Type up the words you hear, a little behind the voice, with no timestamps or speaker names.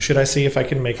Should I see if I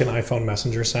can make an iPhone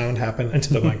Messenger sound happen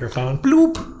into the microphone?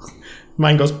 Bloop.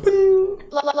 Mine goes, boom.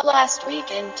 Last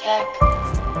Week in Tech.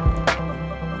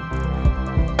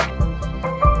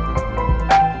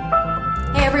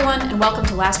 Hey everyone, and welcome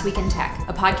to Last Week in Tech,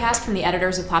 a podcast from the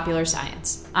editors of Popular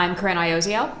Science. I'm Corinne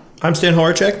Iozio. I'm Stan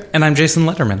Horacek. And I'm Jason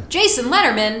Letterman. Jason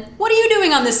Letterman, what are you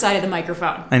doing on this side of the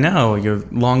microphone? I know, your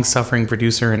long-suffering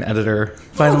producer and editor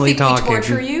finally talking. We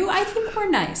torture you. I think we're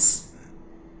nice.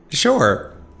 Sure.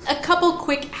 A couple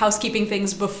quick housekeeping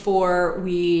things before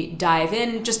we dive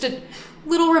in. Just a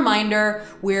little reminder,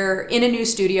 we're in a new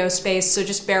studio space, so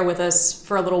just bear with us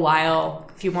for a little while,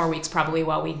 a few more weeks probably,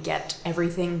 while we get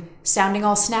everything sounding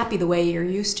all snappy the way you're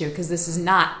used to, because this is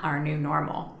not our new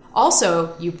normal.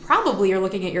 Also, you probably are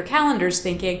looking at your calendars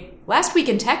thinking, Last Week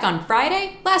in Tech on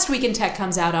Friday? Last Week in Tech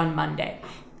comes out on Monday.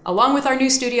 Along with our new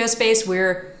studio space,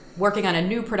 we're working on a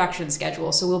new production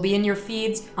schedule, so we'll be in your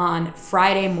feeds on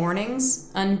Friday mornings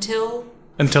until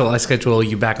I schedule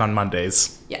you back on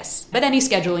Mondays. Yes, but any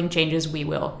scheduling changes we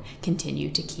will continue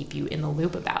to keep you in the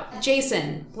loop about.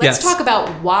 Jason, let's talk about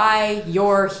why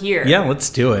you're here. Yeah, let's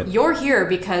do it. You're here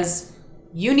because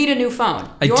you need a new phone.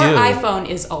 Your do. iPhone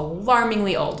is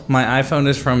alarmingly old. My iPhone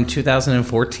is from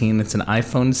 2014. It's an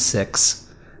iPhone 6.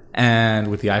 And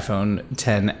with the iPhone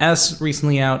XS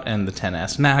recently out and the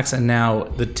XS Max, and now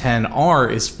the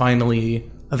XR is finally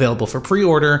available for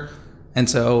pre-order. And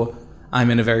so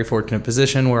I'm in a very fortunate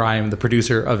position where I am the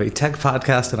producer of a tech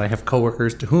podcast and I have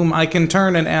coworkers to whom I can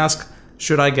turn and ask,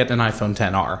 should I get an iPhone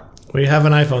XR? We have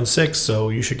an iPhone 6, so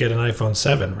you should get an iPhone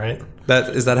 7, right?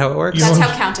 Is that how it works? That's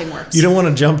how counting works. You don't want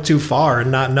to jump too far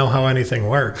and not know how anything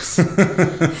works.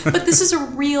 But this is a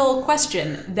real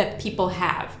question that people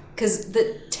have, because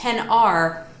the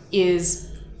XR is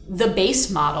the base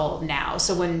model now.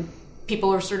 So when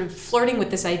people are sort of flirting with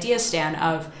this idea, Stan,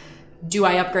 of do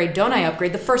I upgrade, don't I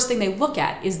upgrade, the first thing they look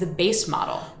at is the base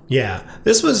model. Yeah,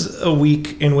 this was a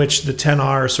week in which the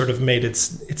XR sort of made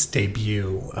its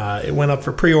debut. It went up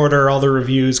for pre-order. All the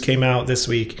reviews came out this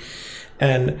week.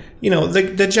 And, you know,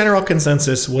 the general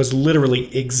consensus was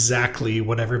literally exactly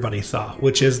what everybody thought,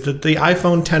 which is that the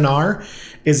iPhone XR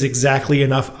is exactly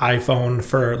enough iPhone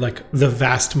for, like, the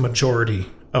vast majority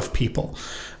of people.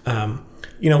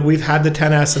 You know, we've had the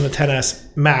XS and the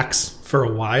XS Max for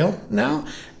a while now,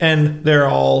 and they're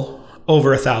all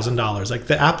over $1,000. Like,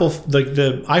 the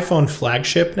iPhone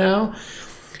flagship now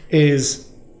is,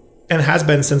 and has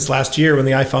been since last year when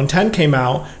the iPhone X came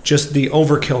out, just the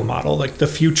overkill model, like the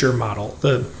future model,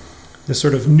 the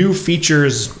sort of new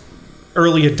features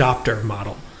early adopter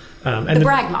model. And the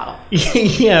brag model.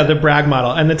 Yeah, the brag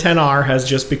model. And the XR has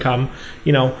just become,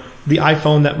 you know, the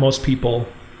iPhone that most people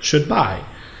should buy.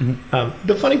 Mm-hmm.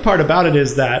 The funny part about it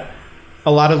is that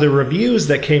a lot of the reviews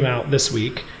that came out this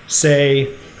week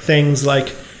say things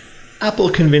like,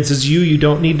 Apple convinces you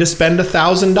don't need to spend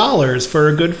 $1,000 for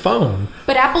a good phone.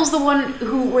 But Apple's the one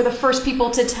who were the first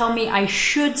people to tell me I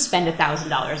should spend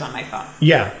 $1,000 on my phone.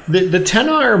 Yeah, the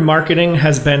XR marketing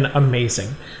has been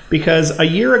amazing, because a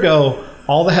year ago,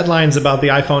 all the headlines about the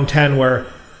iPhone X were,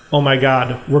 oh my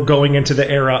God, we're going into the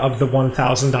era of the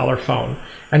 $1,000 phone.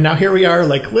 And now here we are,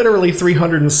 like literally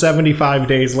 375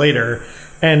 days later,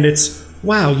 and it's,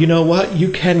 wow, you know what?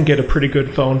 You can get a pretty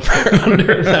good phone for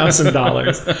under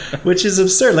 $1,000, which is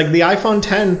absurd. Like the iPhone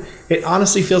X, it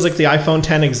honestly feels like the iPhone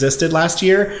X existed last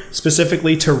year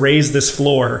specifically to raise this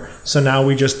floor. So now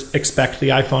we just expect the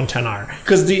iPhone XR,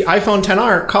 because the iPhone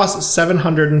XR costs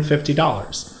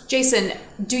 $750. Jason,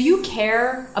 do you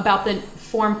care about the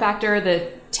form factor?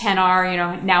 The XR, you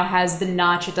know, now has the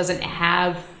notch. It doesn't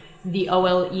have the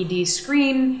OLED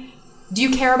screen. Do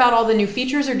you care about all the new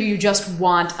features, or do you just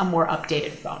want a more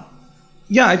updated phone?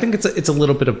 Yeah, I think it's a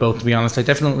little bit of both, to be honest. I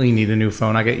definitely need a new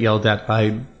phone. I get yelled at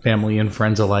by family and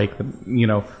friends alike that, you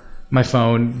know, my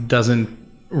phone doesn't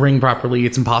ring properly.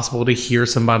 It's impossible to hear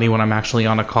somebody when I'm actually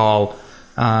on a call.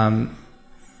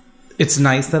 It's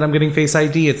nice that I'm getting Face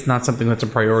ID. It's not something that's a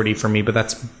priority for me, but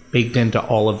that's baked into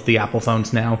all of the Apple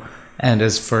phones now. And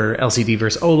as for LCD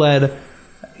versus OLED,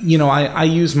 you know, I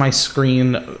use my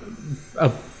screen a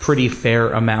pretty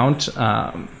fair amount,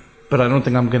 but I don't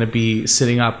think I'm going to be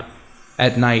sitting up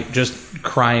at night just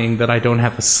crying that I don't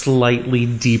have a slightly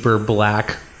deeper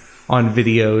black on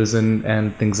videos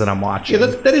and things that I'm watching. Yeah,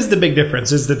 that is the big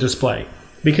difference, is the display,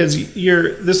 because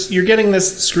you're getting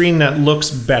this screen that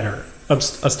looks better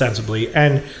ostensibly,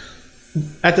 and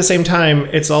at the same time,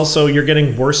 it's also, you're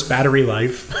getting worse battery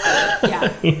life.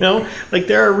 Yeah. You know, like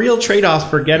there are real trade-offs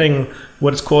for getting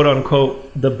what's quote unquote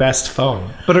the best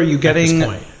phone. But are you getting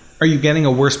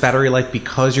a worse battery life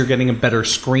because you're getting a better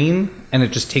screen and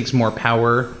it just takes more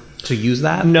power to use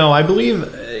that? No, I believe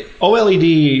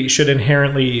OLED should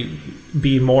inherently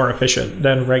be more efficient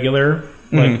than regular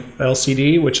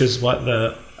LCD, which is what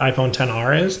the iPhone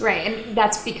XR is. Right, and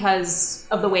that's because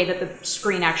of the way that the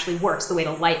screen actually works, the way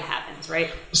the light happens,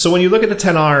 right? So when you look at the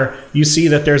XR, you see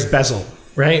that there's bezel,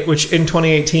 right? Which in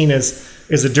 2018 is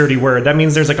a dirty word. That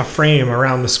means there's like a frame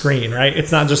around the screen, right?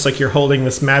 It's not just like you're holding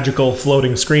this magical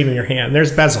floating screen in your hand.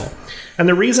 There's bezel. And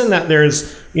the reason that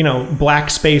there's, black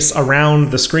space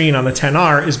around the screen on the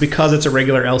XR is because it's a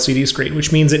regular LCD screen,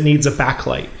 which means it needs a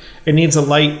backlight. It needs a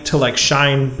light to like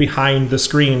shine behind the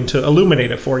screen to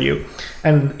illuminate it for you.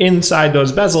 And inside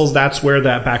those bezels, that's where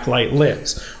that backlight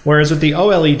lives. Whereas with the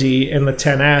OLED in the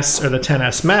XS or the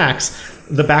XS Max,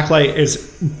 the backlight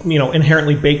is,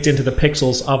 inherently baked into the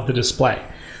pixels of the display.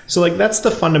 So like that's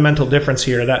the fundamental difference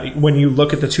here, that when you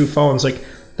look at the two phones, like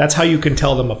that's how you can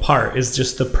tell them apart, is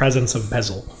just the presence of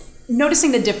bezel.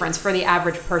 Noticing the difference for the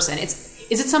average person, is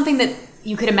it something that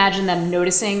you could imagine them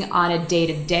noticing on a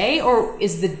day-to-day, or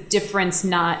is the difference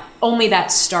not only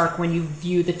that stark when you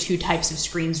view the two types of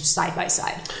screens side by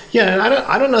side? Yeah, and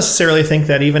I don't necessarily think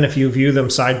that even if you view them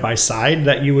side by side,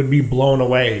 that you would be blown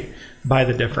away by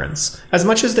the difference. As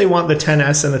much as they want the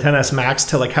XS and the XS Max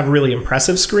to like have a really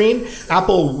impressive screen,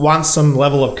 Apple wants some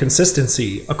level of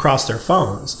consistency across their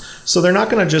phones. So they're not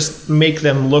going to just make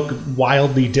them look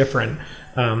wildly different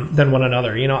than one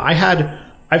another.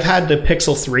 I've had the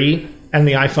Pixel 3 and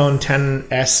the iPhone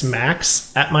XS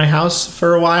Max at my house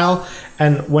for a while,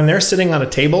 and when they're sitting on a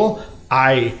table,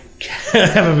 I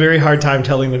have a very hard time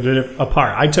telling them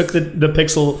apart. I took the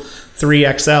Pixel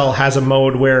 3 XL has a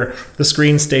mode where the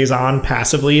screen stays on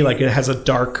passively, like it has a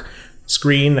dark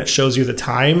screen that shows you the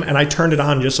time, and I turned it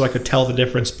on just so I could tell the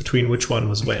difference between which one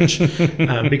was which.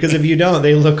 Because if you don't,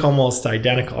 they look almost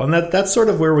identical, and that's sort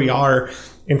of where we are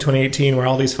in 2018, where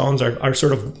all these phones are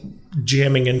sort of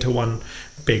jamming into one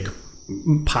big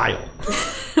pile.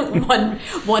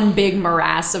 one big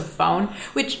morass of phone,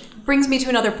 which brings me to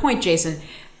another point, Jason.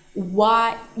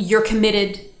 Why you're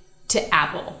committed to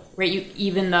Apple, right?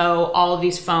 Even though all of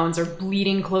these phones are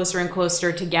bleeding closer and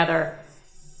closer together,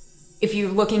 if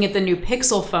you're looking at the new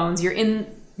Pixel phones, you're in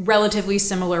relatively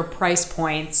similar price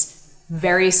points,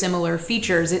 very similar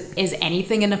features. Is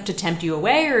anything enough to tempt you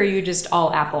away, or are you just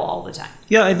all Apple all the time?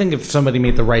 Yeah, I think if somebody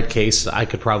made the right case, I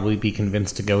could probably be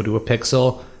convinced to go to a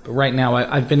Pixel. But right now,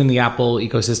 I've been in the Apple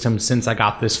ecosystem since I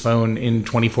got this phone in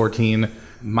 2014.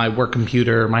 My work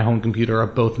computer, my home computer are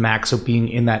both Mac, so being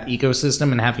in that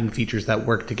ecosystem and having features that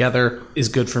work together is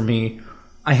good for me.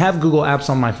 I have Google apps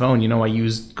on my phone. I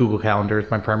use Google Calendar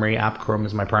as my primary app. Chrome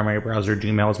is my primary browser.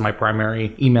 Gmail is my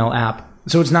primary email app.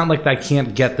 So it's not like I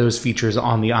can't get those features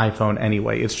on the iPhone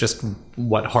anyway. It's just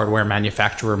what hardware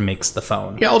manufacturer makes the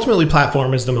phone. Yeah, ultimately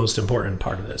platform is the most important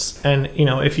part of this. And,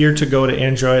 if you're to go to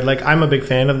Android, like I'm a big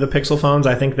fan of the Pixel phones.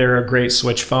 I think they're a great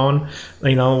switch phone.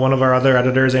 One of our other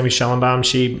editors, Amy Schellenbaum,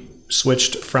 she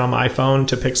switched from iPhone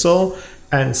to Pixel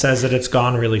and says that it's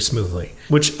gone really smoothly,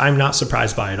 which I'm not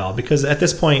surprised by at all, because at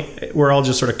this point, we're all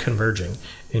just sort of converging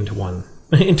into one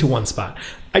spot.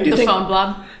 I do think phone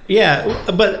blob.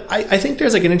 Yeah, but I think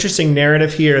there's like an interesting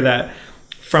narrative here that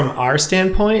from our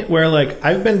standpoint, where like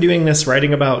I've been doing this,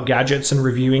 writing about gadgets and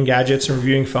reviewing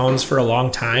phones for a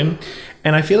long time.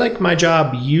 And I feel like my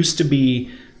job used to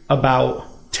be about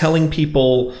telling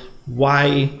people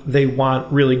why they want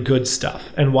really good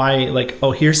stuff and why, like,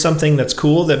 oh, here's something that's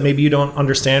cool that maybe you don't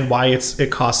understand why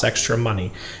it costs extra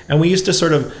money. And we used to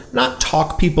sort of not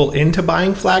talk people into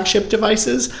buying flagship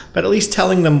devices, but at least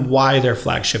telling them why they're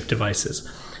flagship devices.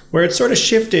 Where it's sort of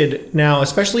shifted now,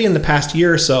 especially in the past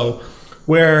year or so,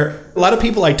 where a lot of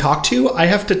people I talk to, I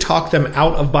have to talk them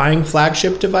out of buying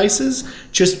flagship devices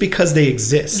just because they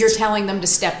exist. You're telling them to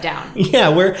step down. Yeah,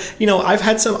 where, I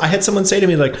had someone say to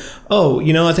me like, oh,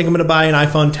 I think I'm going to buy an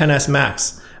iPhone XS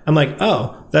Max. I'm like,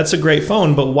 oh, that's a great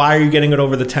phone, but why are you getting it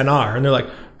over the XR? And they're like,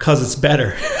 because it's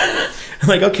better. I'm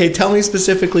like, okay, tell me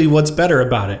specifically what's better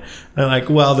about it. And they're like,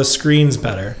 well, the screen's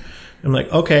better. I'm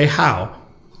like, okay, how?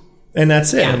 And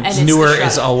that's it. Yeah, and newer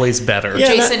is always better. Yeah,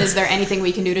 Jason, is there anything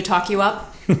we can do to talk you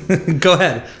up? Go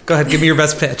ahead. Give me your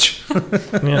best pitch.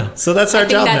 Yeah. So that's our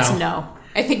job now. I think that's no.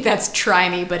 I think that's try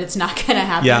me, but it's not going to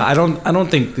happen. Yeah, I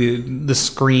don't think the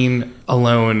screen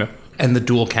alone and the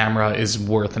dual camera is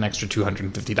worth an extra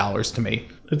 $250 to me.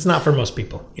 It's not for most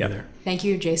people either. Thank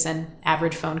you, Jason,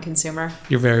 average phone consumer.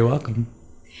 You're very welcome.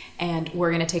 And we're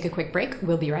going to take a quick break.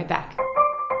 We'll be right back.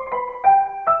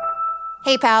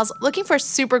 Hey pals, looking for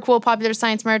super cool Popular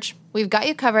Science merch? We've got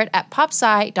you covered at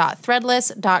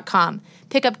popsci.threadless.com.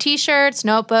 Pick up t-shirts,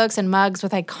 notebooks, and mugs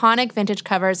with iconic vintage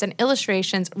covers and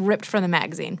illustrations ripped from the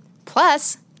magazine.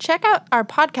 Plus, Check out our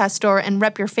podcast store and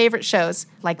rep your favorite shows,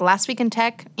 like Last Week in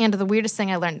Tech and The Weirdest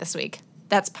Thing I Learned This Week.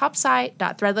 That's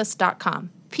popsci.threadless.com.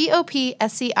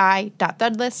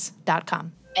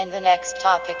 popsci.threadless.com. And the next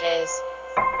topic is...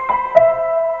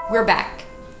 We're back.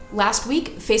 Last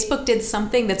week, Facebook did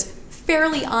something that's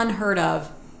fairly unheard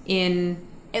of in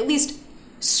at least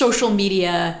social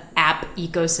media app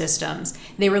ecosystems.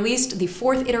 They released the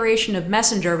 4th iteration of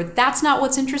Messenger, but that's not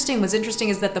what's interesting. What's interesting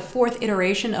is that the 4th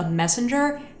iteration of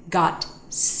Messenger got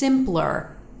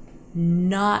simpler,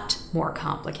 not more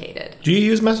complicated. Do you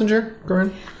use Messenger,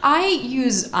 Corinne? I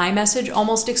use iMessage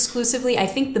almost exclusively. I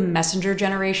think the Messenger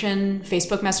generation,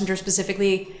 Facebook Messenger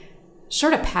specifically,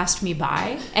 sort of passed me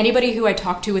by. Anybody who I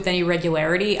talk to with any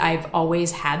regularity, I've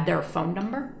always had their phone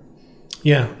number.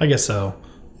 Yeah, I guess so.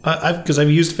 Because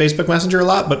I've used Facebook Messenger a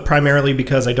lot, but primarily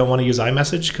because I don't want to use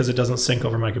iMessage because it doesn't sync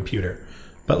over my computer.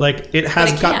 But like it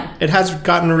has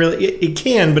gotten really it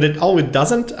can, but it always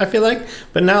doesn't, I feel like.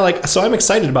 But now so I'm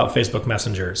excited about Facebook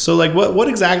Messenger. So like what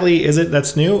exactly is it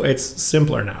that's new? It's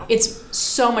simpler now. It's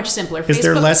so much simpler. Is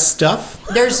there less stuff?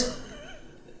 There's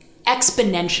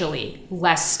exponentially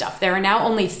less stuff. There are now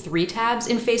only 3 tabs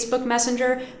in Facebook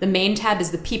Messenger. The main tab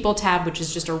is the People tab, which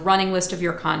is just a running list of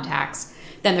your contacts.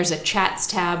 Then there's a Chats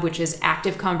tab, which is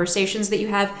active conversations that you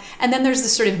have. And then there's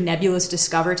this sort of nebulous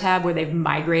Discover tab where they've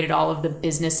migrated all of the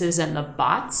businesses and the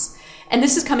bots. And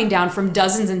this is coming down from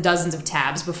dozens and dozens of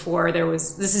tabs before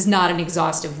this is not an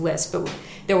exhaustive list, but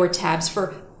there were tabs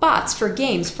for bots, for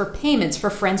games, for payments, for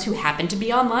friends who happen to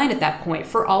be online at that point,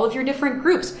 for all of your different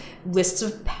groups, lists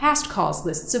of past calls,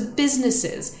 lists of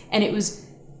businesses. And it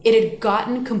had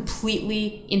gotten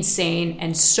completely insane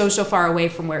and so far away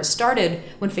from where it started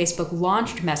when Facebook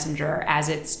launched Messenger as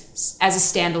a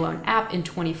standalone app in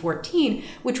 2014,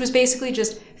 which was basically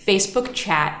just Facebook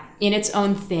chat in its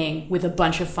own thing with a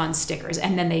bunch of fun stickers.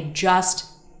 And then they just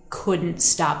couldn't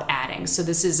stop adding. So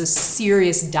this is a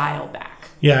serious dial back.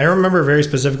 Yeah, I remember very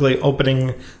specifically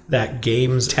opening that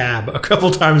games tab a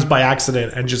couple times by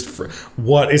accident and just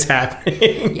what is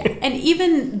happening? Yeah, and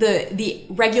even the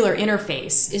regular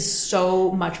interface is so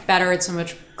much better. It's so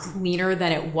much cleaner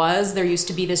than it was. There used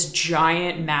to be this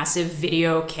giant, massive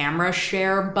video camera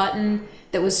share button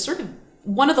that was sort of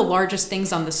one of the largest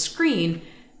things on the screen.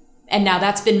 And now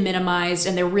that's been minimized,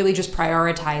 and they're really just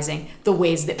prioritizing the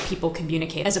ways that people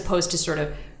communicate as opposed to sort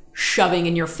of shoving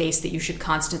in your face that you should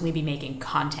constantly be making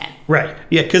content. Right.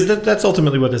 Yeah, because that's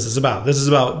ultimately what this is about. This is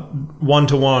about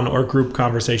one-to-one or group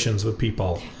conversations with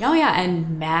people. Oh, yeah,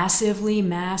 and massively,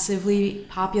 massively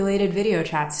populated video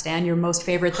chats, Stan, your most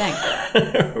favorite thing.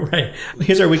 Right.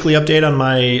 Here's our weekly update on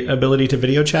my ability to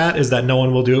video chat, is that no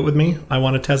one will do it with me. I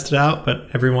want to test it out, but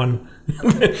everyone...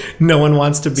 no one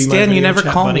wants to be Stan, my video you never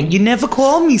chat call buddy. me. You never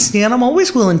call me, Stan. I'm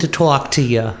always willing to talk to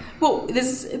you. Well,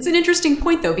 it's an interesting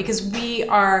point, though, because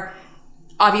we're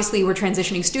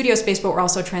transitioning studio space, but we're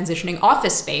also transitioning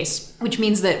office space, which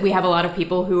means that we have a lot of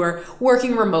people who are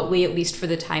working remotely, at least for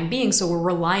the time being. So we're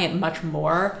reliant much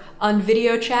more on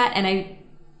video chat. And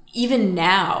even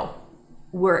now,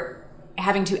 we're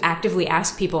having to actively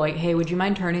ask people like, hey, would you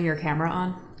mind turning your camera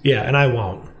on? Yeah, and I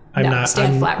won't.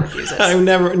 Stan flat refuses. I'm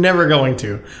never going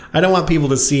to. I don't want people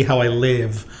to see how I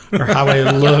live or how I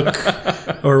look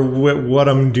or what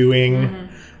I'm doing.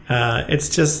 Mm-hmm. It's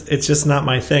just not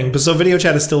my thing. But so video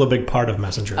chat is still a big part of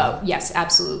Messenger. Oh, yes,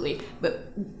 absolutely.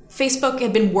 But Facebook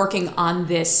had been working on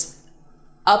this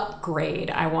upgrade,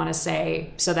 I want to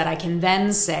say, so that I can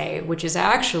then say, which is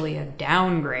actually a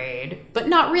downgrade, but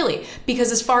not really.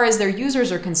 Because as far as their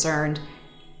users are concerned,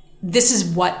 this is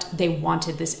what they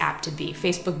wanted this app to be.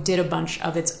 Facebook did a bunch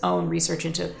of its own research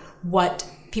into what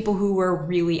people who were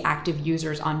really active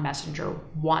users on Messenger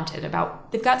wanted.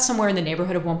 They've got somewhere in the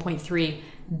neighborhood of 1.3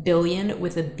 billion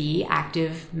with a B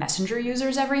active Messenger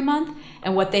users every month.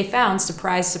 And what they found,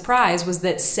 surprise, surprise, was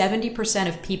that 70%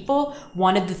 of people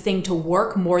wanted the thing to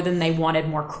work more than they wanted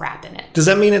more crap in it. Does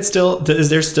that mean is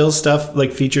there still stuff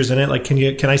like features in it? Like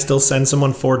can I still send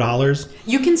someone $4?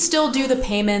 You can still do the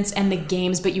payments and the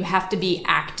games, but you have to be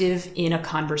active in a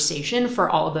conversation for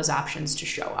all of those options to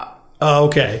show up. Oh,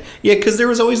 okay. Yeah, because there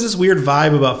was always this weird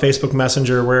vibe about Facebook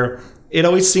Messenger where it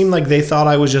always seemed like they thought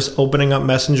I was just opening up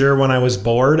Messenger when I was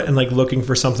bored and like looking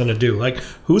for something to do. Like,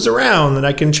 who's around that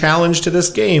I can challenge to this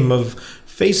game of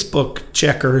Facebook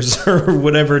checkers or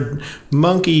whatever,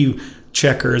 monkey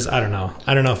checkers. I don't know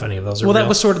if any of those are real. That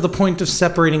was sort of the point of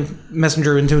separating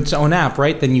Messenger into its own app,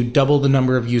 right? Then you double the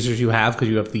number of users you have because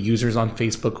you have the users on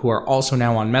Facebook who are also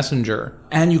now on Messenger.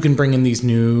 And you can bring in these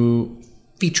new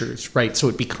features, right? So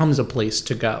it becomes a place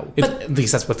to go. At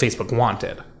least that's what Facebook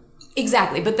wanted.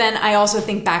 Exactly. But then I also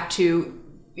think back to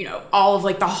all of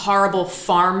like the horrible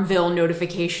Farmville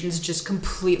notifications just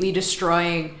completely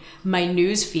destroying my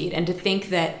news feed. And to think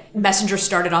that Messenger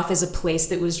started off as a place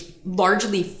that was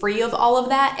largely free of all of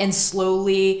that, and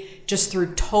slowly, just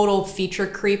through total feature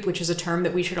creep, which is a term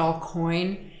that we should all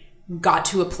coin, got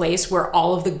to a place where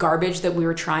all of the garbage that we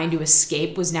were trying to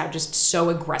escape was now just so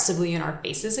aggressively in our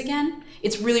faces again.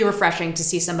 It's really refreshing to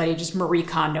see somebody just Marie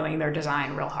Kondoing their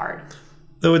design real hard.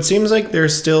 Though it seems like they're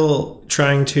still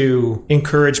trying to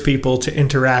encourage people to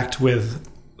interact with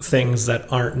things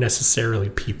that aren't necessarily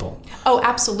people. Oh,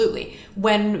 absolutely.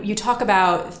 When you talk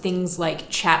about things like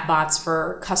chatbots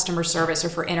for customer service or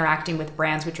for interacting with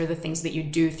brands, which are the things that you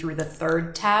do through the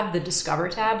third tab, the Discover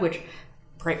tab, which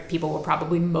people will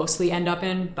probably mostly end up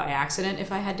in by accident,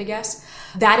 if I had to guess.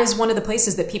 That is one of the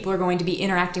places that people are going to be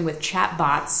interacting with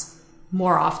chatbots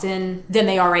more often than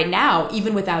they are right now,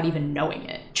 even without even knowing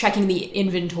it. Checking the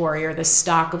inventory or the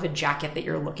stock of a jacket that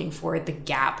you're looking for at the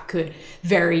Gap could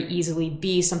very easily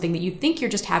be something that you think you're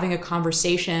just having a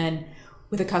conversation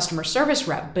with a customer service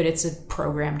rep, but it's a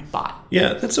programmed bot.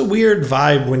 Yeah, that's a weird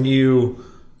vibe when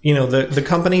the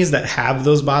companies that have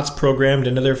those bots programmed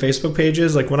into their Facebook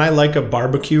pages, like when I like a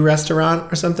barbecue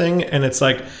restaurant or something, and it's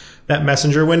like that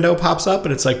Messenger window pops up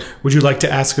and it's like, would you like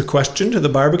to ask a question to the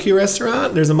barbecue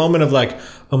restaurant? There's a moment of like,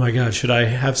 oh my God, should I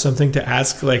have something to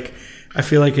ask? Like, I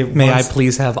feel like May I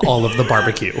please have all of the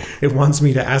barbecue? It wants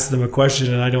me to ask them a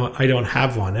question and I don't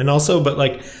have one. And also, but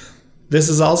like, this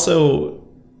is also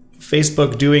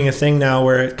Facebook doing a thing now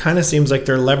where it kind of seems like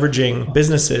they're leveraging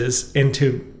businesses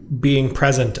into being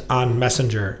present on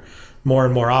Messenger more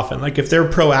and more often. Like if they're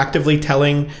proactively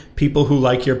telling people who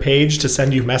like your page to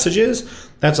send you messages,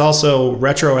 that's also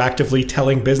retroactively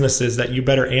telling businesses that you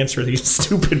better answer these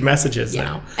stupid messages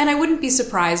now. And I wouldn't be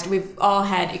surprised. We've all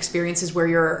had experiences where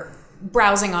you're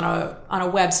browsing on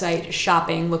a website,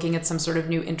 shopping, looking at some sort of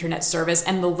new internet service,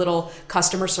 and the little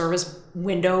customer service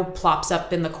window plops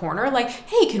up in the corner like,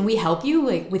 hey, can we help you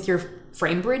with your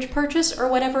FrameBridge purchase or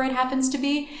whatever it happens to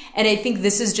be? And I think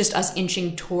this is just us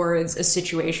inching towards a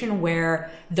situation where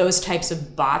those types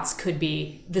of bots could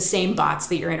be the same bots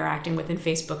that you're interacting with in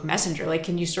Facebook Messenger. Like,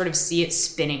 can you sort of see it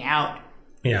spinning out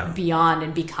beyond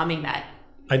and becoming that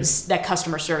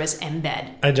customer service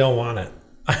embed? I don't want it.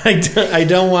 I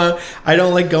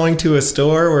don't like going to a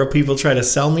store where people try to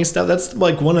sell me stuff. That's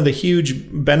like one of the huge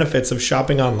benefits of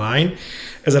shopping online,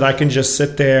 is that I can just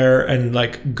sit there and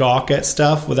like gawk at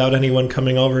stuff without anyone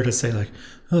coming over to say like,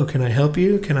 oh, can I help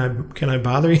you? Can I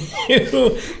bother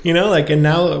you? And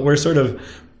now we're sort of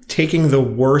taking the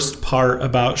worst part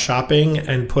about shopping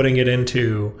and putting it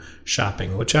into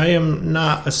shopping, which I am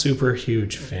not a super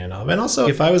huge fan of. And also,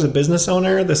 if I was a business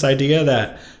owner, this idea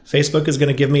that Facebook is going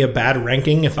to give me a bad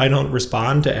ranking if I don't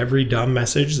respond to every dumb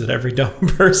message that every dumb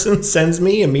person sends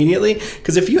me immediately.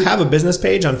 Because if you have a business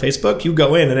page on Facebook, you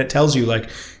go in and it tells you like,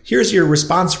 here's your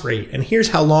response rate and here's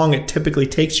how long it typically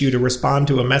takes you to respond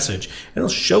to a message. And it'll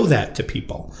show that to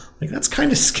people. Like, that's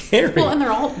kind of scary. Well, and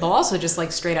they'll also just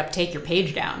like straight up take your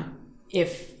page down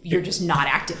if you're just not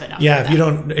active enough. Yeah,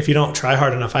 if you don't try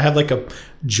hard enough. I have like a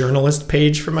journalist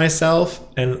page for myself,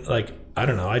 and like, I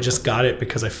don't know, I just got it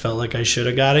because I felt like I should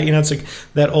have got it. It's like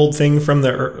that old thing from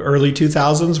the early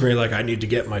 2000s where you're like, I need to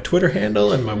get my Twitter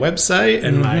handle and my website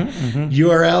and my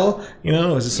URL.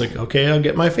 It was just like, okay, I'll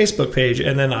get my Facebook page.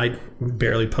 And then I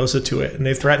barely posted to it and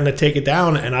they threatened to take it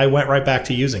down and I went right back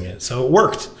to using it. So it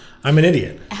worked. I'm an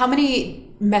idiot. How many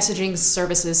messaging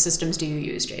services systems do you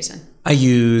use, Jason? I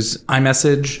use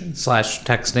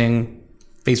iMessage/texting,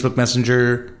 Facebook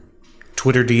Messenger,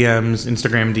 Twitter DMs,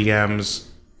 Instagram DMs,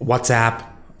 WhatsApp,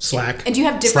 Slack. And do you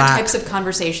have different types of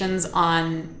conversations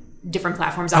on different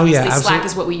platforms? Obviously, Slack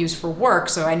is what we use for work,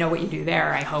 so I know what you do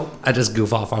there, I hope. I just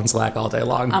goof off on Slack all day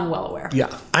long. I'm well aware.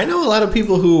 Yeah. I know a lot of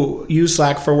people who use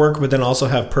Slack for work, but then also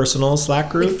have personal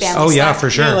Slack groups. Yeah, for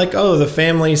sure. Yeah, like, the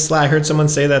family Slack. I heard someone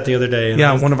say that the other day.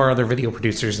 Yeah, one of our other video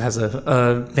producers has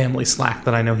a family Slack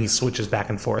that I know he switches back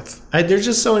and forth. There's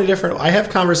just so many different... I have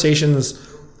conversations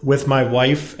with my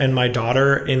wife and my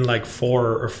daughter in like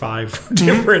 4 or 5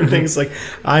 different things, like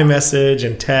iMessage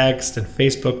and text and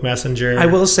Facebook Messenger. I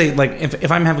will say, like,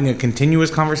 if I'm having a continuous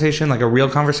conversation, like a real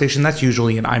conversation, that's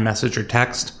usually an iMessage or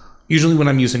text. Usually when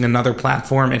I'm using another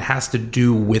platform, it has to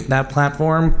do with that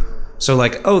platform. So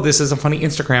like, oh, this is a funny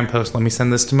Instagram post. Let me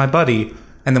send this to my buddy.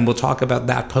 And then we'll talk about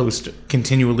that post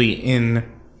continually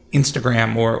in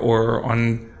Instagram or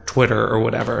on Twitter or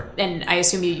whatever. And I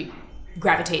assume you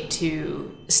gravitate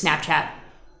to Snapchat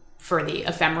for the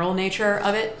ephemeral nature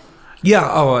of it.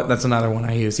 Yeah, that's another one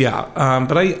I use. Yeah,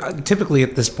 but I typically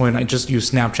at this point I just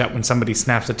use Snapchat when somebody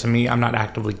snaps it to me. I'm not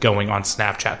actively going on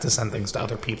Snapchat to send things to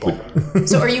other people.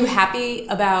 So are you happy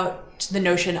about the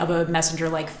notion of a messenger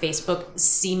like Facebook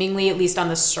seemingly, at least on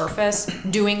the surface,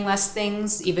 doing less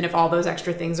things, even if all those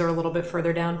extra things are a little bit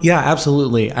further down? Yeah,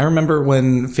 absolutely. I remember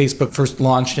when Facebook first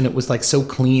launched and it was like so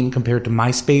clean compared to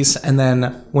MySpace. And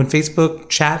then when Facebook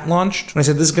Chat launched, I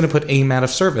said, this is going to put AIM out of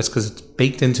service because it's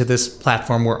baked into this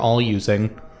platform we're all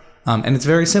using. And it's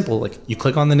very simple. Like, you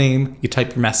click on the name, you type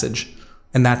your message,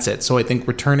 and that's it. So I think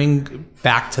returning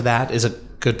back to that is a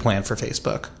good plan for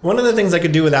Facebook. One of the things I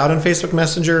could do without in Facebook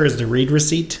Messenger is the read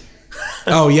receipt.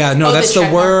 Oh, yeah. No, that's the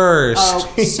worst.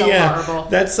 Oh, so horrible.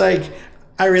 That's like,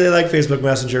 I really like Facebook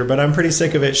Messenger, but I'm pretty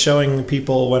sick of it showing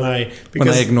people when I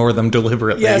ignore them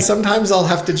deliberately. Yeah, sometimes I'll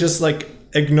have to just like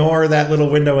ignore that little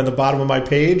window in the bottom of my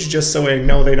page just so I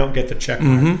know they don't get the check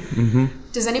mark.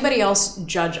 Does anybody else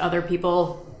judge other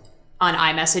people on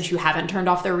iMessage who haven't turned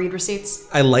off their read receipts?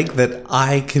 I like that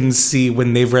I can see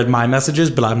when they've read my messages,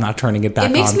 but I'm not turning it back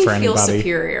on for anybody. It makes me feel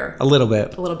superior. A little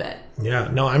bit. A little bit. Yeah,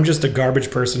 no, I'm just a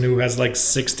garbage person who has like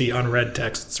 60 unread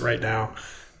texts right now.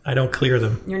 I don't clear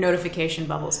them. Your notification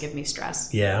bubbles give me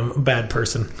stress. Yeah, I'm a bad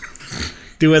person.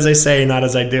 Do as I say, not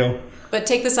as I do. But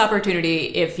take this opportunity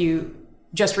if you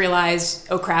just realize,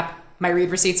 oh crap, my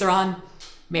read receipts are on,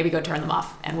 maybe go turn them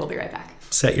off, and we'll be right back.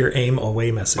 Set your AIM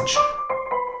away message.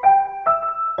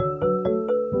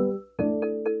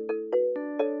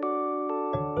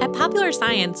 At Popular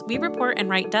Science, we report and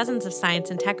write dozens of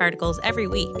science and tech articles every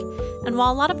week. And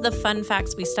while a lot of the fun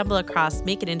facts we stumble across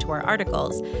make it into our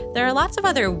articles, there are lots of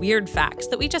other weird facts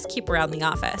that we just keep around the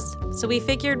office. So we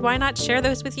figured, why not share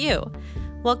those with you?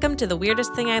 Welcome to The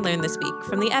Weirdest Thing I Learned This Week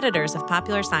from the editors of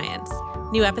Popular Science.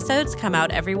 New episodes come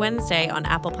out every Wednesday on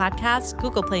Apple Podcasts,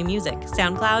 Google Play Music,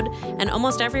 SoundCloud, and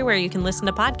almost everywhere you can listen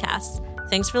to podcasts.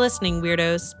 Thanks for listening,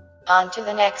 weirdos. On to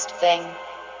the next thing.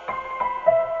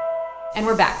 And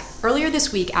we're back. Earlier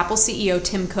this week, Apple CEO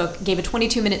Tim Cook gave a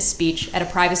 22-minute speech at a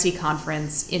privacy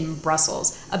conference in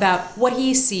Brussels about what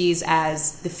he sees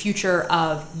as the future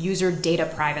of user data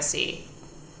privacy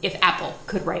if Apple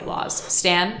could write laws.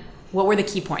 Stan, what were the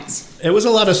key points? It was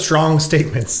a lot of strong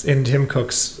statements in Tim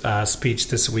Cook's speech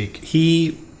this week.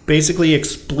 He basically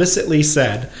explicitly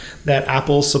said that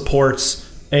Apple supports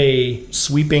a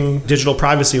sweeping digital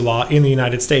privacy law in the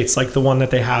United States, like the one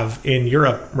that they have in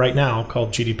Europe right now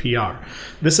called GDPR.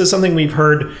 This is something we've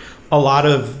heard a lot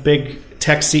of big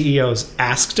tech CEOs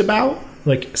asked about,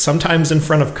 like sometimes in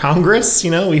front of Congress.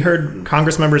 You know, we heard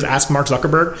Congress members ask Mark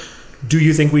Zuckerberg, do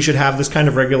you think we should have this kind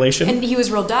of regulation? And he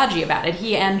was real dodgy about it.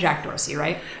 He and Jack Dorsey,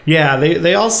 right? Yeah,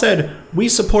 they all said, we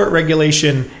support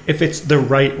regulation if it's the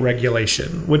right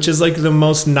regulation, which is like the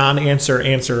most non-answer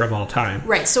answer of all time.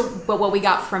 Right. So, but what we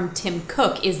got from Tim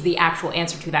Cook is the actual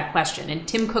answer to that question. In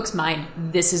Tim Cook's mind,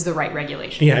 this is the right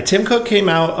regulation. Yeah, Tim Cook came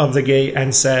out of the gate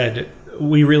and said,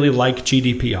 we really like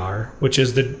GDPR, which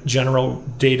is the General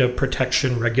Data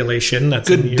Protection Regulation. That's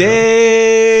Good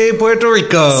day, Puerto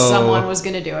Rico. Someone was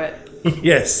going to do it.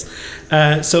 Yes.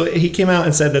 So he came out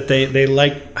and said that they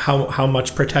like how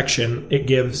much protection it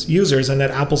gives users and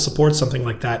that Apple supports something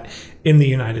like that in the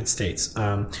United States.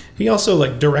 He also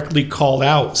like directly called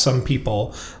out some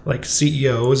people like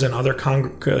CEOs and other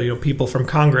people from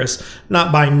Congress,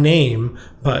 not by name,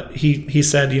 but he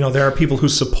said, there are people who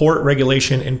support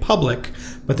regulation in public,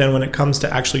 but then when it comes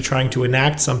to actually trying to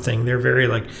enact something, they're very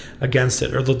like against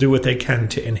it, or they'll do what they can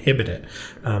to inhibit it.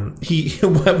 He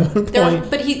at one point,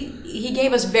 but he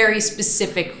gave us very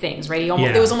specific things, right?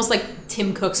 It was almost like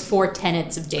Tim Cook's 4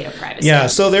 tenets of data privacy. Yeah,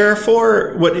 so there are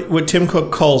 4 what Tim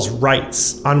Cook calls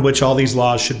rights on which all these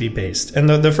laws should be based. And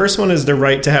the first one is the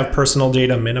right to have personal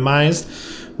data minimized,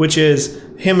 which is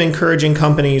him encouraging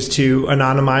companies to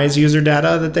anonymize user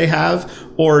data that they have,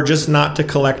 or just not to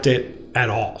collect it at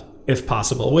all, if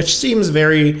possible, which seems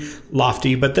very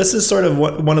lofty. But this is sort of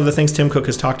one of the things Tim Cook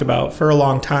has talked about for a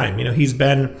long time. He's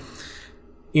been,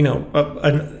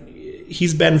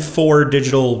 he's been for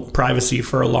digital privacy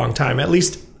for a long time, at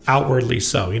least outwardly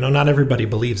so. Not everybody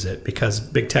believes it because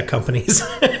big tech companies,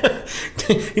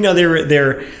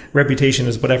 their reputation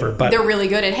is whatever, but they're really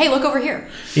good at, hey, look over here.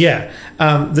 Yeah.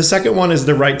 The second one is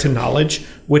the right to knowledge,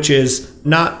 which is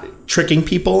not tricking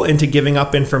people into giving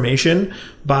up information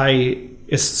by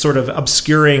sort of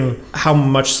obscuring how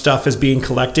much stuff is being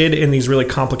collected in these really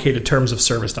complicated terms of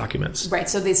service documents. Right.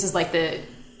 So this is like the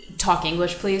talk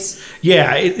English, please.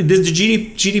 Yeah, the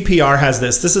GDPR has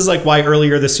this. This is like why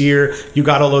earlier this year you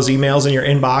got all those emails in your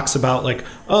inbox about like,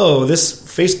 oh, this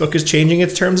Facebook is changing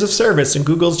its terms of service and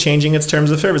Google's changing its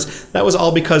terms of service. That was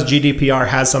all because GDPR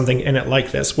has something in it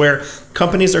like this, where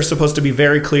companies are supposed to be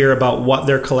very clear about what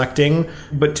they're collecting.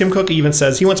 But Tim Cook even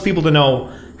says he wants people to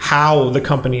know how the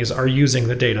companies are using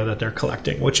the data that they're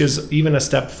collecting, which is even a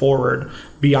step forward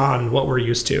beyond what we're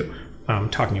used to.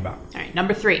 talking about. All right,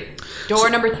 number 3. Door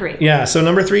number 3. Yeah, so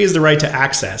number 3 is the right to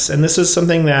access. And this is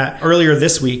something that earlier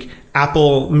this week,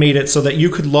 Apple made it so that you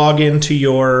could log into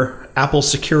your Apple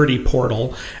security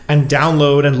portal and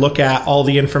download and look at all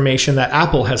the information that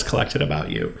Apple has collected about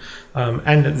you.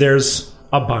 And there's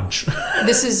a bunch.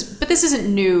 This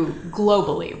isn't new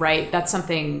globally, right? That's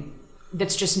something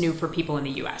that's just new for people in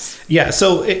the US. Yeah,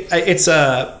 so it's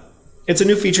a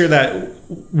new feature that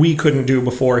we couldn't do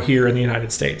before here in the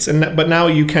United States. But now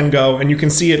you can go and you can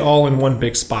see it all in one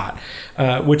big spot,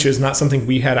 which is not something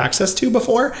we had access to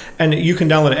before. And you can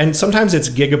download it. And sometimes it's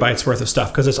gigabytes worth of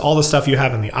stuff because it's all the stuff you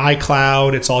have in the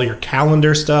iCloud. It's all your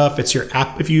calendar stuff. It's your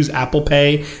app. If you use Apple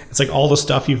Pay, it's like all the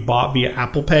stuff you've bought via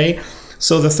Apple Pay.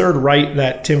 So the third right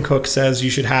that Tim Cook says you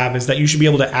should have is that you should be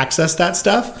able to access that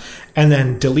stuff and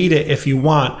then delete it if you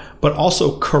want, but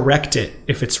also correct it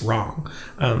if it's wrong,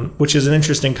 which is an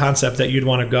interesting concept that you'd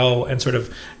want to go and sort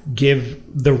of give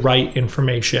the right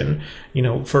information,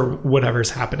 for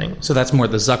whatever's happening. So that's more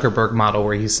the Zuckerberg model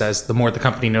where he says the more the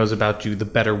company knows about you, the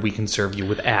better we can serve you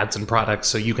with ads and products.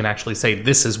 So you can actually say,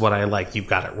 this is what I like. You've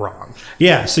got it wrong.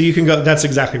 Yeah. So you can go, that's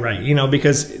exactly right.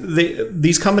 Because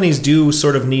these companies do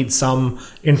sort of need some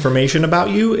information about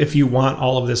you if you want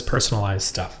all of this personalized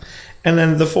stuff. And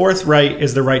then the fourth right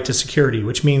is the right to security,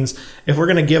 which means if we're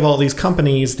going to give all these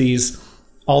companies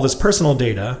all this personal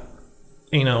data,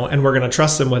 and we're going to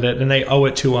trust them with it, then they owe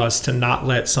it to us to not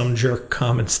let some jerk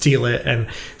come and steal it and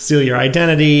steal your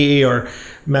identity or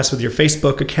mess with your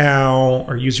Facebook account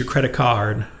or use your credit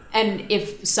card. And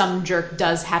if some jerk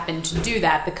does happen to do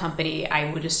that, the company,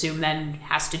 I would assume, then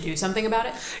has to do something about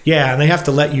it? Yeah, and they have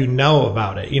to let you know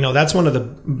about it. That's one of the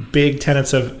big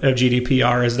tenets of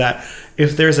GDPR is that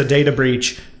if there's a data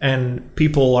breach and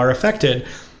people are affected,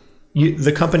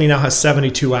 the company now has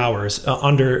 72 hours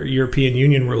under European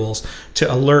Union rules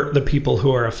to alert the people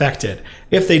who are affected.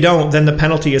 If they don't, then the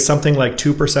penalty is something like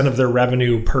 2% of their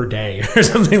revenue per day or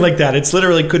something like that. It's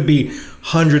literally could be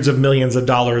hundreds of millions of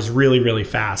dollars really, really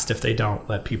fast if they don't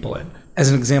let people in. As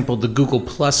an example, the Google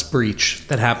Plus breach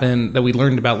that we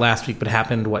learned about last week, but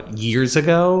happened, years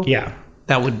ago? Yeah.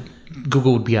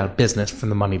 Google would be out of business from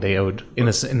the money they owed in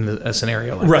a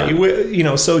scenario like that.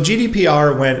 Right. So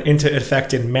GDPR went into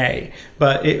effect in May,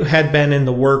 but it had been in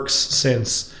the works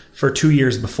for 2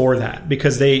 years before that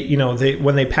because they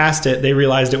when they passed it, they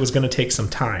realized it was going to take some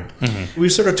time. Mm-hmm.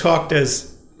 We've sort of talked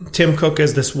as Tim Cook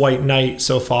as this white knight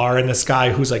so far and this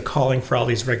guy who's calling for all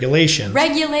these regulations.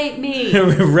 Regulate me.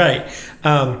 Right.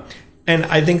 And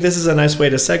I think this is a nice way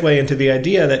to segue into the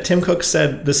idea that Tim Cook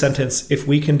said the sentence, if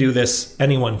we can do this,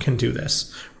 anyone can do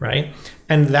this, right?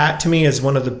 And that to me is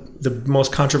one of the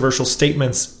most controversial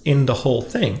statements in the whole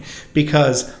thing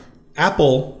because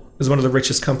Apple is one of the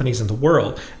richest companies in the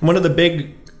world. And one of the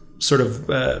big sort of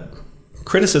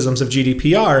criticisms of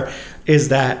GDPR is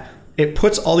that it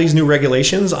puts all these new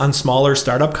regulations on smaller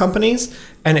startup companies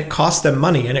and it costs them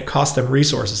money and it costs them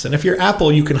resources. And if you're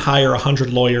Apple, you can hire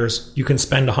 100 lawyers, you can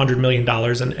spend $100 million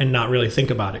and not really think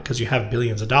about it because you have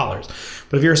billions of dollars.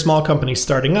 But if you're a small company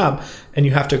starting up and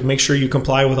you have to make sure you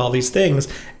comply with all these things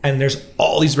and there's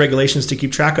all these regulations to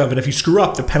keep track of, and if you screw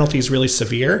up, the penalty is really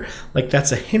severe,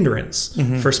 that's a hindrance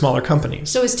for smaller companies.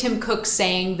 So is Tim Cook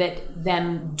saying that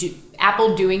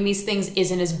Apple doing these things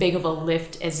isn't as big of a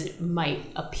lift as it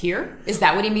might appear? Is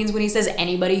that what he means when he says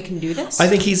anybody can do this? I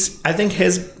think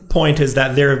his point is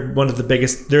that they're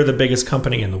the biggest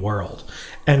company in the world.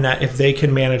 And that if they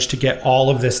can manage to get all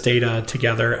of this data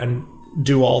together and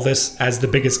do all this as the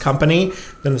biggest company,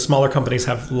 then the smaller companies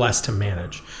have less to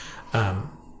manage. And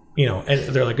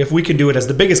they're like, if we can do it as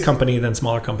the biggest company, then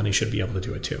smaller companies should be able to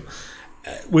do it too.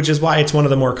 Which is why it's one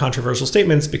of the more controversial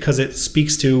statements because it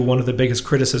speaks to one of the biggest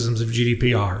criticisms of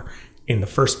GDPR in the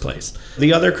first place.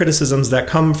 The other criticisms that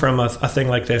come from a thing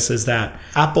like this is that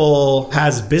Apple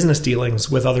has business dealings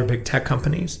with other big tech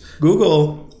companies.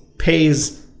 Google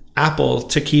pays Apple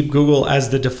to keep Google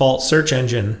as the default search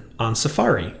engine on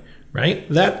Safari, right?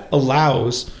 That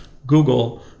allows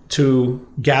Google to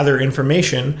gather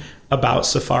information about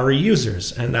Safari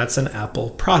users, and that's an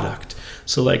Apple product.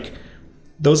 So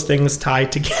those things tie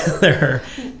together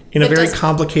in a very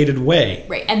complicated way.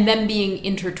 Right. And them being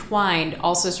intertwined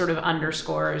also sort of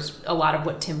underscores a lot of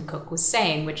what Tim Cook was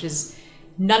saying, which is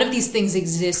none of these things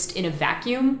exist in a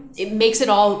vacuum. It makes it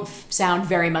all sound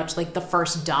very much like the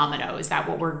first domino. Is that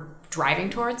what we're driving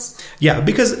towards? Yeah,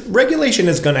 because regulation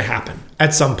is going to happen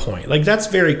at some point. That's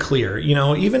very clear.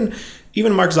 Even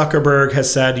Mark Zuckerberg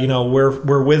has said,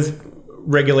 we're with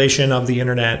regulation of the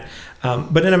internet.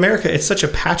 But in America, it's such a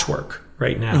patchwork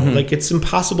right now. Mm-hmm. It's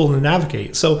impossible to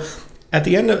navigate. So at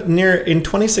the end in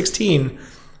 2016,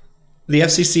 the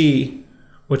FCC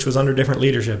which was under different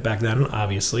leadership back then,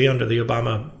 obviously, under the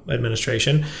Obama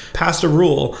administration, passed a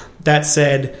rule that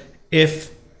said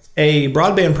if a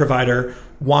broadband provider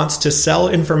wants to sell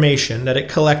information that it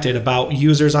collected about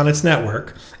users on its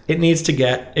network, it needs to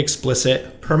get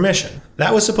explicit permission.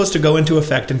 That was supposed to go into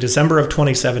effect in December of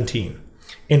 2017.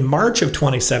 In March of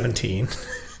 2017,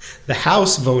 the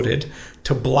House voted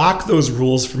to block those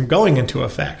rules from going into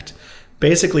effect,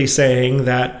 basically saying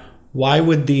that why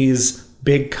would these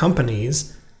big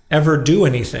companies ever do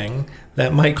anything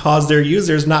that might cause their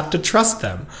users not to trust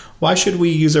them? Why should we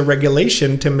use a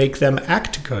regulation to make them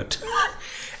act good?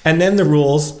 And then the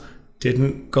rules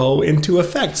didn't go into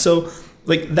effect. So,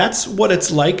 that's what it's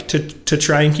like to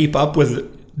try and keep up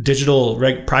with digital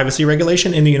privacy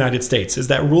regulation in the United States, is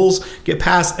that rules get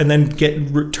passed and then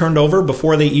get turned over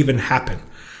before they even happen.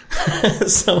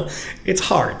 So it's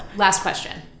hard. Last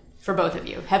question for both of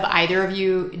you. Have either of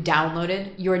you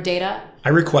downloaded your data? I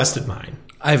requested mine.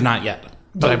 I have not yet.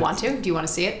 Do you want to? Do you want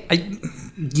to see it?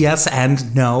 Yes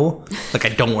and no. I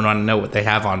don't want to know what they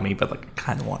have on me, but I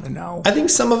kind of want to know. I think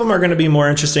some of them are going to be more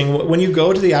interesting. When you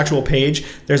go to the actual page,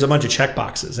 there's a bunch of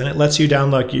checkboxes, and it lets you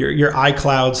download your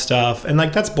iCloud stuff. And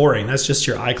that's boring. That's just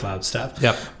your iCloud stuff.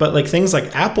 Yep. But things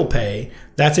like Apple Pay,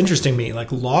 that's interesting to me.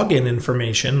 Login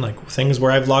information, things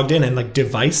where I've logged in, and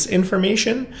device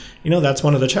information. That's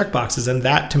one of the checkboxes, and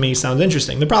that to me sounds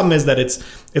interesting. The problem is that it's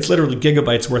literally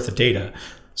gigabytes worth of data.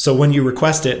 So when you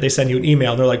request it, they send you an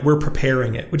email. They're like, we're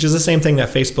preparing it, which is the same thing that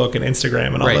Facebook and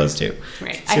Instagram and all those do.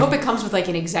 Right. I hope it comes with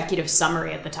an executive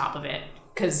summary at the top of it,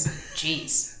 because,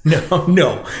 geez.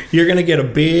 No. You're going to get a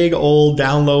big old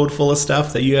download full of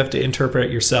stuff that you have to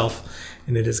interpret yourself,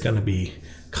 and it is going to be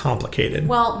complicated.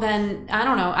 Well, then, I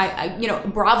don't know. I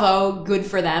bravo, good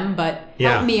for them, but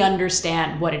help me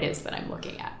understand what it is that I'm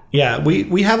looking at. Yeah,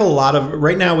 we have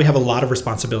right now we have a lot of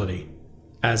responsibility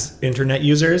as internet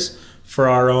users for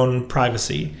our own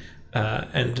privacy.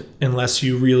 And unless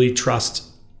you really trust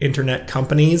internet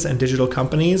companies and digital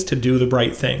companies to do the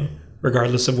right thing,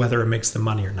 regardless of whether it makes them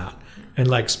money or not.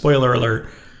 And spoiler alert,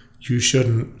 you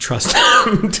shouldn't trust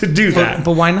them to do that.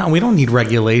 But why not? We don't need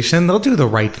regulation. They'll do the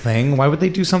right thing. Why would they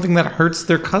do something that hurts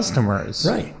their customers?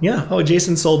 Right. Yeah. Oh,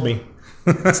 Jason sold me.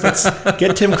 Let's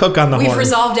get Tim Cook on the horn. We've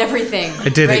resolved everything. I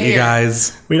did it, you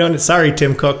guys. Sorry,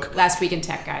 Tim Cook. Last Week in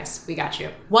Tech, guys. We got you.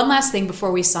 One last thing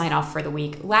before we sign off for the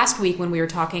week. Last week, when we were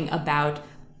talking about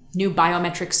new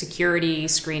biometric security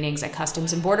screenings at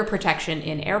Customs and Border Protection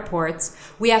in airports,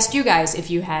 we asked you guys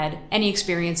if you had any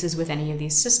experiences with any of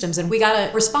these systems. And we got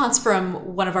a response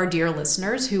from one of our dear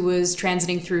listeners who was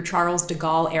transiting through Charles de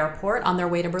Gaulle Airport on their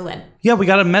way to Berlin. Yeah, we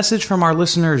got a message from our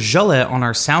listener, Jolet, on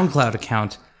our SoundCloud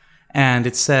account. And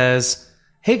it says,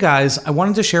 "Hey guys, I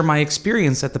wanted to share my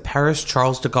experience at the Paris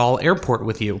Charles de Gaulle Airport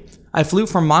with you. I flew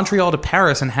from Montreal to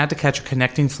Paris and had to catch a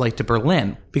connecting flight to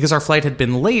Berlin. Because our flight had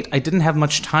been late, I didn't have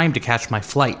much time to catch my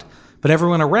flight. But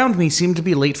everyone around me seemed to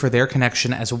be late for their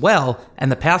connection as well,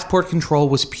 and the passport control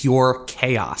was pure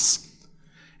chaos.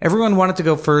 Everyone wanted to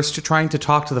go first, trying to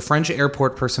talk to the French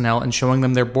airport personnel and showing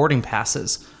them their boarding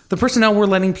passes. The personnel were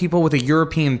letting people with a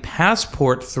European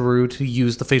passport through to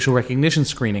use the facial recognition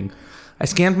screening. I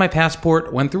scanned my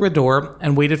passport, went through a door,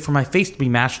 and waited for my face to be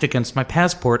matched against my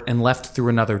passport and left through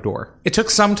another door. It took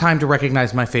some time to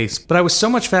recognize my face, but I was so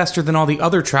much faster than all the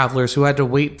other travelers who had to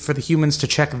wait for the humans to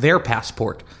check their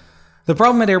passport. The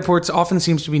problem at airports often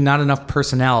seems to be not enough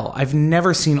personnel. I've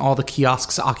never seen all the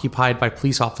kiosks occupied by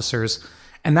police officers,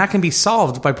 and that can be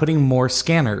solved by putting more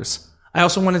scanners. I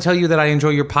also want to tell you that I enjoy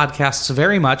your podcasts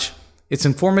very much. It's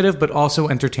informative, but also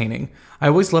entertaining. I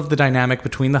always love the dynamic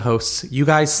between the hosts. You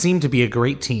guys seem to be a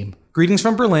great team. Greetings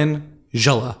from Berlin,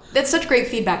 Jola." That's such great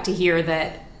feedback to hear,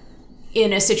 that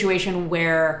in a situation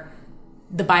where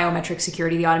the biometric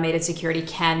security, the automated security,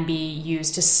 can be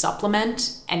used to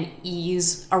supplement and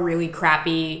ease a really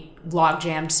crappy,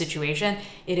 log-jammed situation,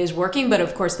 it is working. But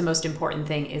of course, the most important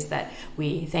thing is that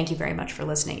we thank you very much for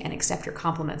listening and accept your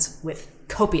compliments with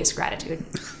copious gratitude.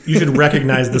 You should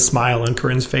recognize the smile on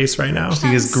Corinne's face right now.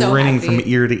 She is so grinning happy. from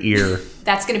ear to ear.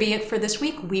 That's going to be it for this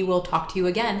week. We will talk to you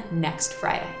again next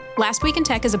Friday. Last Week in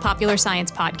Tech is a Popular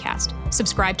Science podcast.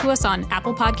 Subscribe to us on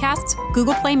Apple Podcasts,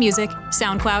 Google Play Music,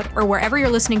 SoundCloud, or wherever you're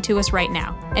listening to us right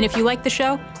now. And if you like the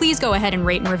show, please go ahead and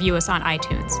rate and review us on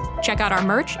iTunes. Check out our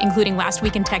merch, including Last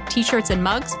Week in Tech t-shirts and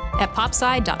mugs, at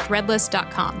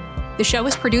popsci.threadless.com. The show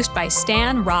is produced by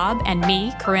Stan, Rob, and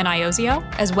me, Corinne Iozio,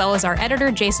 as well as our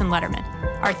editor, Jason Letterman.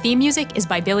 Our theme music is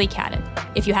by Billy Cadden.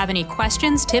 If you have any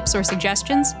questions, tips, or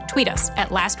suggestions, tweet us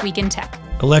at Last Week in Tech.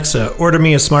 Alexa, order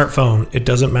me a smartphone. It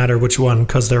doesn't matter which one,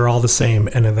 because they're all the same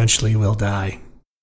and eventually will die.